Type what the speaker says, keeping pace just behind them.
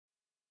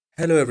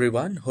Hello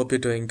everyone, hope you're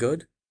doing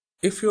good.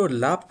 If your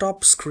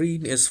laptop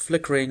screen is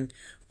flickering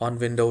on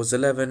Windows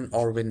 11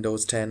 or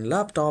Windows 10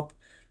 laptop,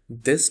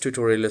 this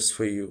tutorial is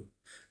for you.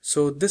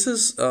 So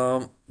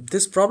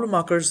this problem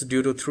occurs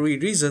due to three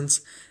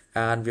reasons,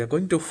 and we are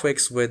going to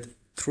fix with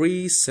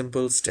three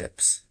simple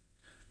steps.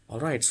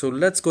 Alright, so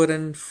let's go ahead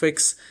and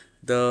fix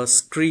the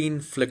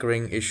screen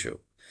flickering issue.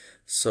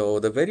 So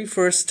the very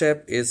first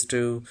step is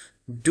to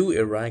do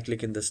a right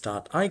click in the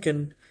start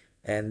icon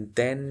and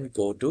then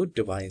go to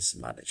Device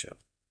Manager.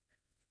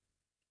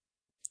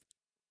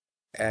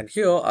 And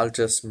here I'll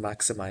just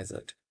maximize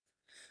it.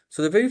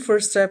 So the very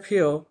first step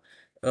here,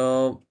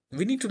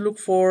 we need to look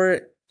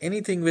for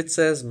anything which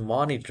says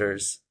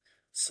monitors.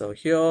 So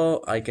here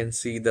I can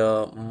see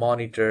the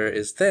monitor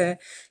is there.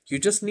 You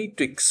just need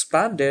to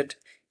expand it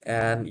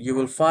and you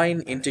will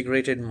find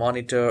integrated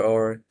monitor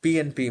or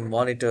PNP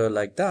monitor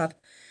like that.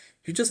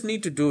 You just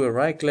need to do a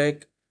right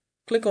click,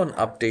 click on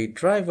update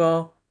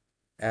driver,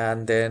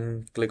 and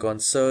then click on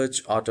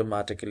search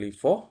automatically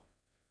for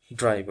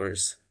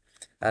drivers.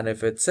 And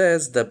if it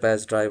says the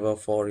best driver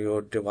for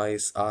your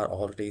device are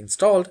already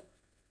installed,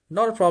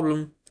 not a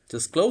problem,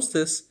 just close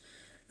this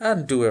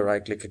and do a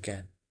right click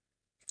again.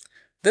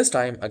 This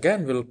time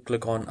again we'll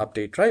click on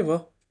update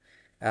driver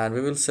and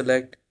we will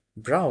select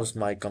browse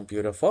my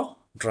computer for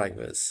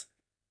drivers.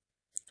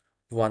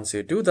 Once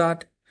you do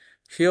that,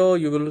 here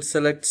you will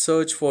select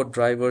search for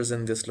drivers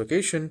in this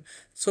location.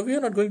 So we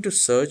are not going to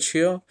search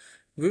here.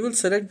 We will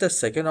select the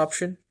second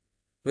option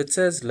which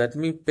says let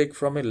me pick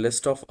from a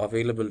list of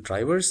available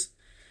drivers.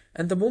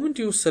 And the moment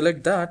you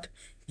select that,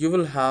 you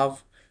will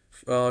have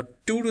 2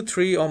 to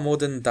 3 or more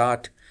than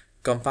that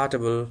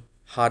compatible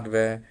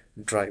hardware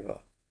driver.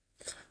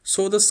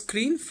 So the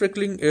screen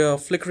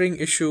flickering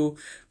issue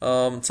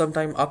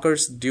sometimes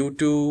occurs due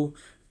to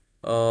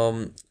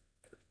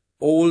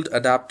old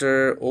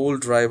adapter,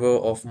 old driver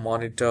of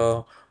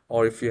monitor,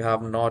 or if you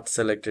have not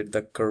selected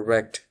the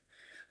correct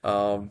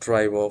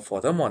driver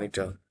for the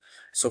monitor.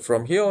 So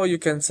from here you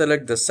can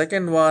select the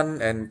second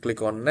one and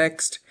click on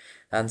next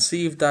and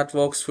see if that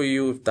works for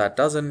you. If that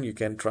doesn't, you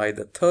can try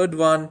the third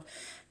one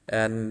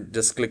and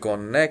just click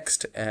on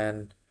next,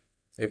 and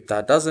if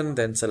that doesn't,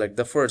 then select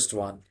the first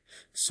one.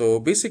 So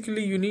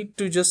basically you need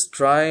to just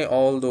try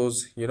all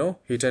those,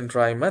 hit and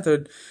try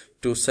method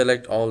to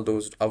select all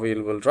those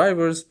available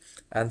drivers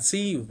and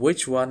see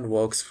which one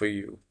works for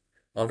you.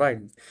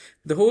 Alright,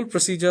 the whole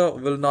procedure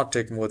will not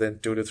take more than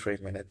 2 to 3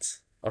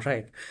 minutes.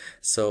 Alright,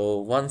 so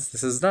once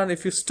this is done,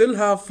 if you still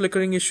have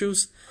flickering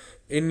issues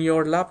in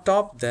your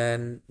laptop,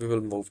 then we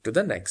will move to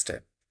the next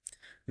step.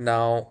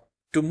 Now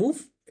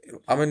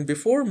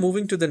before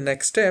moving to the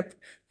next step,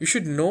 you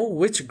should know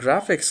which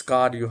graphics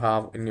card you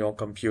have in your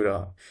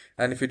computer.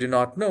 And if you do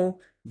not know,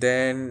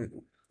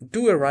 then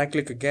do a right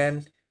click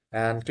again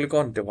and click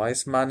on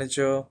Device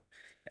Manager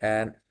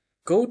and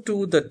go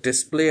to the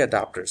display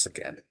adapters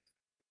again.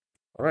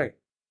 Alright,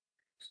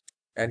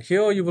 and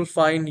here you will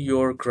find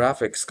your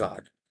graphics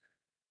card.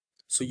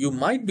 So you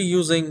might be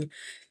using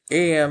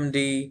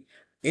AMD,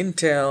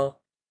 Intel,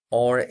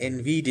 or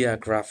NVIDIA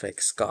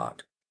graphics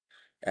card.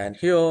 And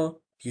here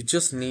you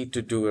just need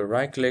to do a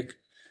right click.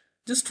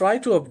 Just try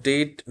to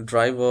update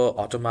driver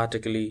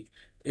automatically.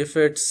 If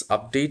it's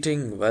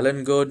updating, well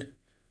and good.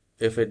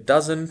 If it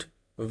doesn't,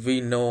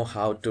 we know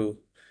how to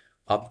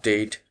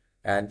update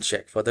and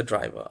check for the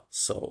driver.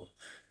 So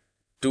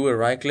do a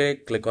right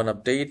click, click on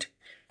update,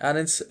 and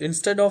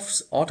instead of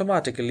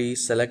automatically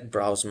select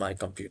browse my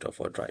computer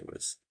for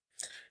drivers.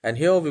 And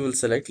here we will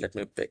select let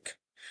me pick.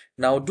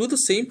 Now do the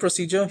same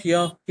procedure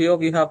here. Here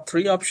we have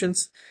three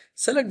options.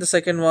 Select the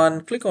second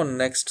one, click on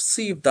next,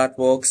 see if that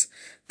works,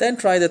 then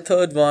try the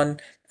third one,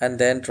 and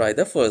then try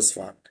the first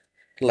one,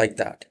 like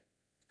that.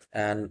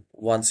 And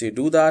once you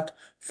do that,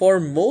 for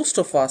most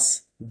of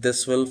us,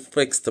 this will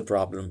fix the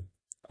problem.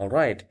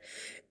 Alright,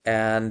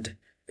 and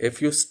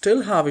if you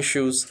still have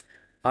issues,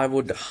 I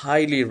would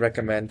highly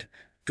recommend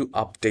to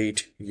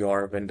update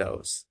your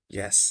Windows.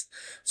 Yes,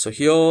 so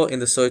here in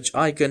the search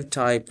icon,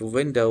 type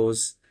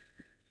Windows,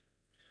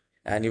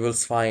 and you will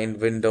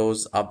find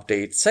Windows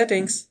Update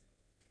Settings.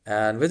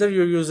 And whether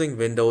you're using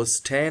Windows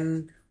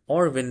 10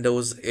 or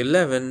Windows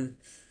 11,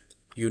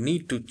 you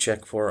need to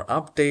check for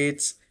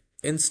updates,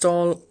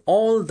 install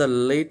all the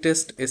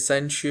latest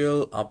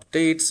essential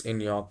updates in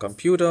your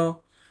computer,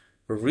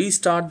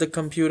 restart the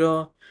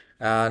computer,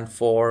 and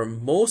for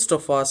most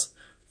of us,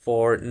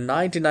 for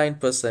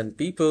 99%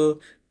 people,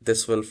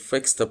 this will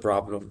fix the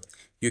problem.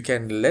 You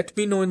can let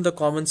me know in the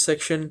comment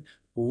section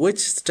which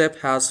step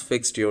has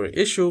fixed your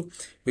issue,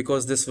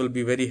 because this will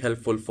be very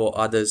helpful for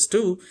others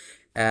too.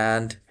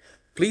 And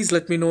please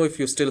let me know if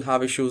you still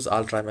have issues.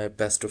 I'll try my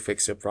best to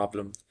fix your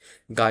problem.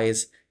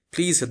 Guys,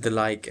 please hit the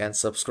like and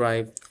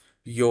subscribe.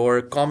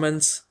 Your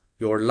comments,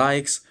 your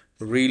likes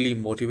really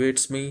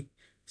motivates me.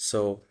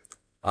 So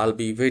I'll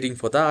be waiting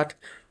for that,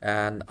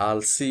 and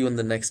I'll see you in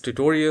the next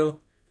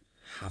tutorial.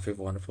 Have a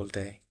wonderful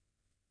day.